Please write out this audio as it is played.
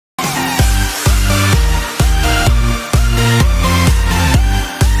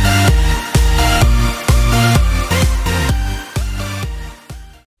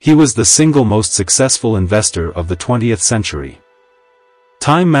He was the single most successful investor of the 20th century.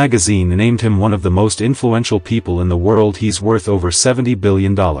 Time magazine named him one of the most influential people in the world. He's worth over $70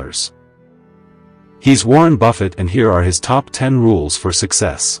 billion. He's Warren Buffett, and here are his top 10 rules for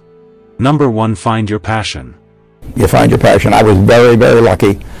success. Number 1. Find your passion. You find your passion. I was very, very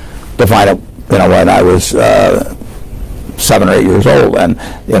lucky to find it, when I was 7 or 8 years old,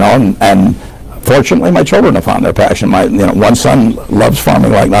 and fortunately, my children have found their passion. One son loves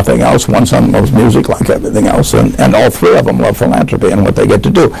farming like nothing else. One son loves music like everything else, and all three of them love philanthropy and what they get to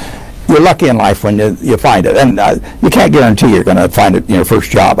do. You're lucky in life when you find it, and you can't guarantee you're going to find it in your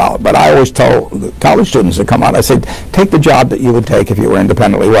first job out. But I always tell the college students that come out, I say, take the job that you would take if you were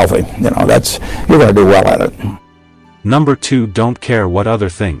independently wealthy. You're going to do well at it. Number 2. Don't care what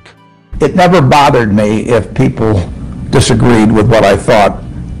others think. It never bothered me if people disagreed with what I thought,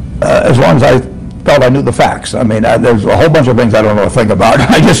 as long as I felt I knew the facts. There's a whole bunch of things I don't know a thing about.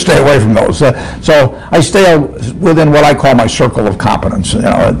 I just stay away from those. So I stay within what I call my circle of competence.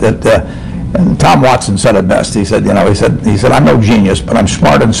 And Tom Watson said it best. He said, I'm no genius, but I'm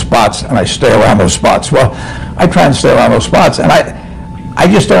smart in spots, and I stay around those spots. Well, I try and stay around those spots, and I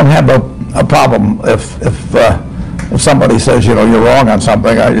just don't have a problem if somebody says, you're wrong on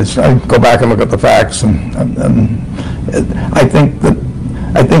something. I go back and look at the facts, and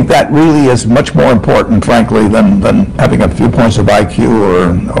I think that really is much more important, frankly, than having a few points of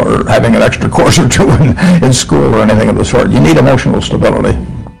IQ or having an extra course or two in school or anything of the sort. You need emotional stability.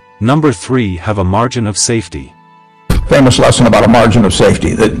 Number 3. Have a margin of safety. Famous lesson about a margin of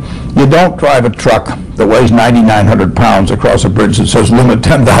safety, that you don't drive a truck that weighs 9,900 pounds across a bridge that says limit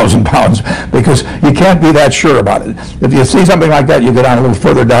 10,000 pounds, because you can't be that sure about it. If you see something like that, you go down a little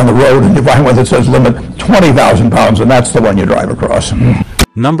further down the road and you find one that says limit 20,000 pounds, and that's the one you drive across.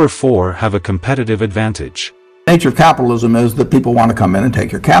 Number 4. Have a competitive advantage. The nature of capitalism is that people want to come in and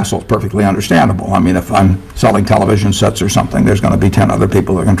take your castle. It's perfectly understandable. If I'm selling television sets or something, there's going to be 10 other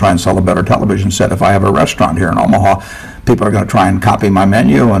people that can try and sell a better television set. If I have a restaurant here in Omaha, people are going to try and copy my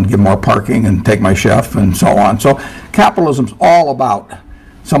menu and give more parking and take my chef and so on. So capitalism's all about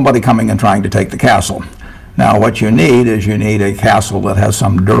somebody coming and trying to take the castle. Now, what you need is a castle that has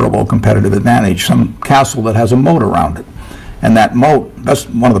some durable competitive advantage, some castle that has a moat around it. And that moat,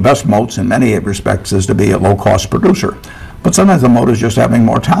 one of the best moats in many respects, is to be a low-cost producer. But sometimes the moat is just having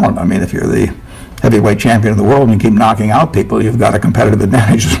more talent. If you're the heavyweight champion of the world and you keep knocking out people, you've got a competitive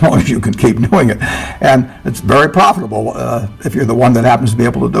advantage as long as you can keep doing it. And it's very profitable if you're the one that happens to be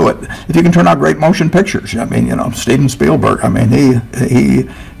able to do it. If you can turn out great motion pictures, Steven Spielberg,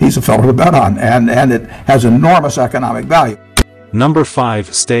 he's a fellow to bet on, and it has enormous economic value. Number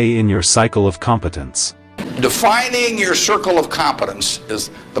 5. Stay in your cycle of competence. Defining your circle of competence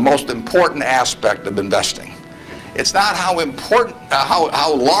is the most important aspect of investing. It's not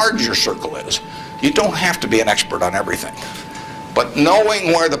how large your circle is. You don't have to be an expert on everything. But knowing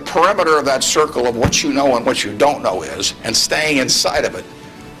where the perimeter of that circle of what you know and what you don't know is, and staying inside of it,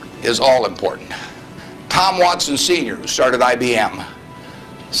 is all important. Tom Watson Sr., who started IBM,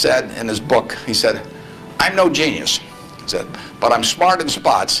 said in his book, he said, I'm no genius, he said, but I'm smart in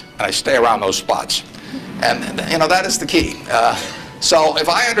spots, and I stay around those spots. And that is the key. So if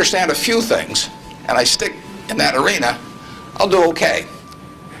I understand a few things and I stick in that arena, I'll do okay.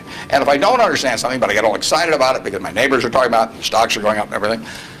 And if I don't understand something, but I get all excited about it because my neighbors are talking about it, stocks are going up and everything,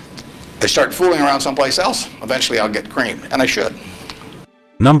 I start fooling around someplace else, eventually I'll get creamed, and I should.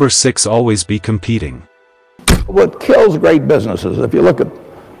 Number 6. Always be competing. What kills great businesses, if you look at,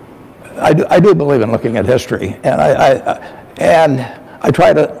 I do believe in looking at history, and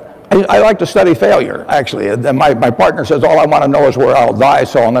I like to study failure, actually. And my partner says, all I want to know is where I'll die,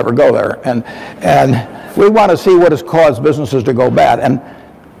 so I'll never go there. And we want to see what has caused businesses to go bad. And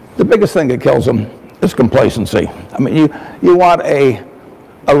the biggest thing that kills them is complacency. You want a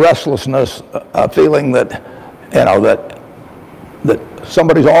restlessness, a feeling that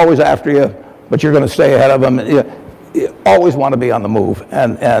somebody's always after you, but you're going to stay ahead of them. You always want to be on the move.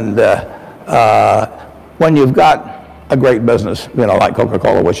 And when you've got a great business, like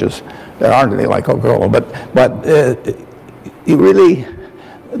Coca-Cola, there aren't any like Coca-Cola, but you really,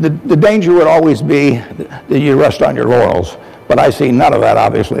 the danger would always be that you rest on your laurels. But I see none of that,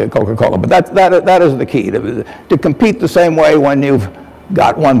 obviously, at Coca-Cola. But that is the key, to compete the same way when you've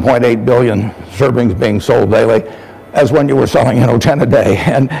got 1.8 billion servings being sold daily as when you were selling 10 a day.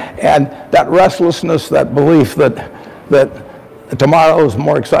 And that restlessness, that belief that tomorrow is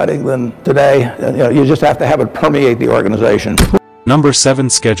more exciting than today. You just have to have it permeate the organization. Number 7.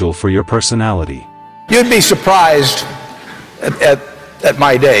 Schedule for your personality. You'd be surprised at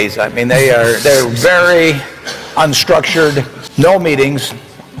my days. They're very unstructured, no meetings,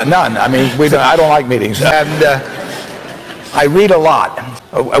 None. I mean, I don't like meetings. And I read a lot.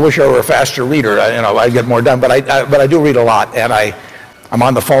 I wish I were a faster reader. I'd get more done. But I do read a lot, and I'm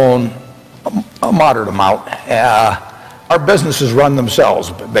on the phone a moderate amount. Our businesses run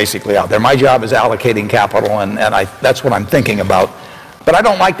themselves basically out there. My job is allocating capital, and that's what I'm thinking about. But I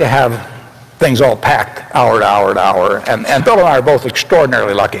don't like to have things all packed hour to hour to hour. And Bill and I are both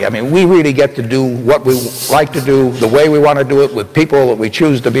extraordinarily lucky. I mean, we really get to do what we like to do, the way we want to do it, with people that we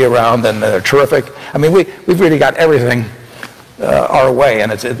choose to be around, and they're terrific. I mean, we've really got everything our way,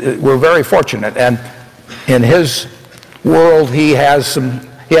 and we're very fortunate. And in his world, he has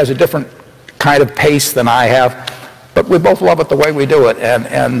a different kind of pace than I have, but we both love it the way we do it.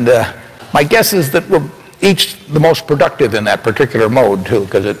 And my guess is that we're each the most productive in that particular mode too,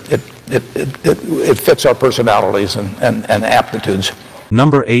 because it fits our personalities and aptitudes.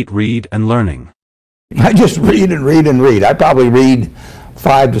 Number 8, read and learning. I just read and read and read. I probably read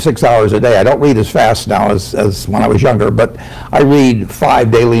 5 to 6 hours a day. I don't read as fast now as when I was younger, but I read 5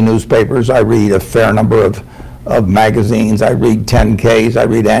 daily newspapers. I read a fair number of magazines. I read 10Ks. I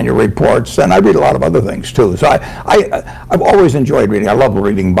read annual reports, and I read a lot of other things too. So I've always enjoyed reading. I love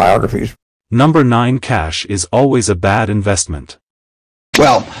reading biographies. Number 9, cash is always a bad investment.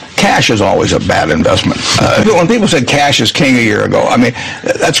 Well, cash is always a bad investment. When people said cash is king a year ago, I mean,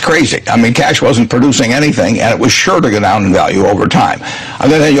 that's crazy. I mean, cash wasn't producing anything, and it was sure to go down in value over time. On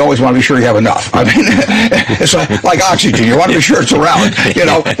the other hand, you always want to be sure you have enough. I mean, it's like oxygen. You want to be sure it's around,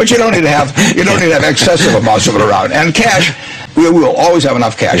 but you don't need to have excessive amounts of it around. And cash, we will always have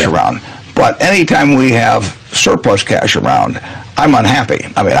enough cash around. But anytime we have surplus cash around, I'm unhappy.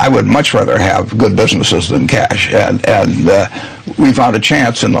 I mean, I would much rather have good businesses than cash. And we found a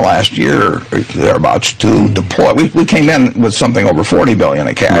chance in the last year, thereabouts, to deploy. We came in with something over $40 billion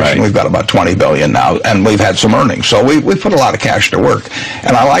in cash, right, and we've got about $20 billion now, and we've had some earnings. So we put a lot of cash to work,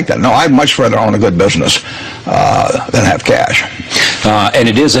 and I like that. No, I'd much rather own a good business than have cash. And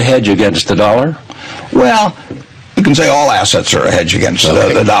it is a hedge against the dollar? Well, you can say all assets are a hedge against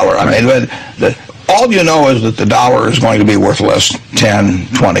the dollar. I mean, all you know is that the dollar is going to be worth less 10,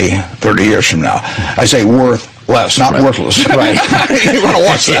 20, 30 years from now. I say worth less, not worthless. Right. You want to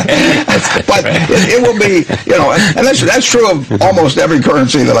watch that. But it will be, and that's true of almost every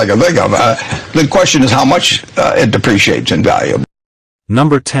currency that I can think of. The question is how much it depreciates in value.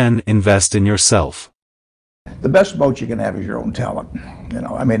 Number 10, invest in yourself. The best moat you can have is your own talent.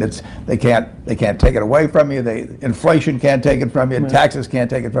 I mean, they can't take it away from you. Inflation can't take it from you. Taxes can't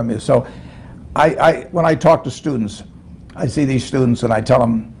take it from you. So when I talk to students, I see these students and I tell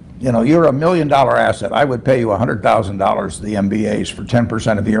them, you're $1 million asset. I would pay you $100,000 the MBAs for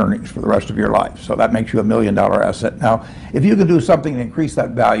 10% of the earnings for the rest of your life. So that makes you $1 million asset. Now, if you can do something to increase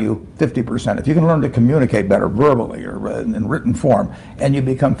that value 50%, if you can learn to communicate better verbally or in written form, and you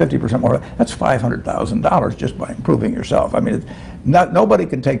become 50% more, that's $500,000 just by improving yourself. I mean, nobody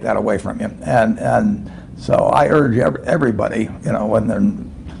can take that away from you. And so I urge everybody,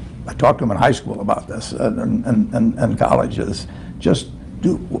 when I talk to them in high school about this and colleges, just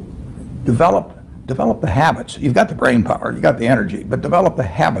develop the habits. You've got the brain power, you've got the energy, but develop the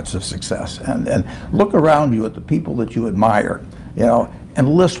habits of success and look around you at the people that you admire, and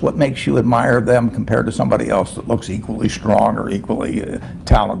list what makes you admire them compared to somebody else that looks equally strong or equally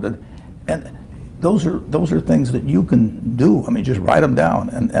talented. And those are things that you can do. I mean, just write them down.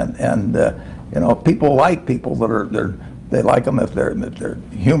 And people like people that they like them if they're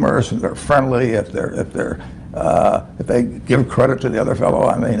humorous, if they're friendly, if they give credit to the other fellow.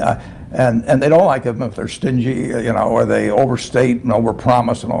 I mean, and they don't like them if they're stingy, or they overstate and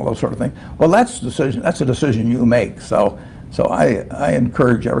overpromise and all those sort of things. Well, that's a decision you make. So I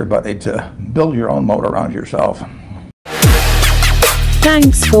encourage everybody to build your own moat around yourself.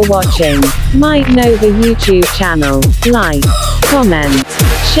 Thanks for watching. Might know the YouTube channel. Like, comment,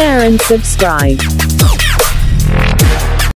 share and subscribe.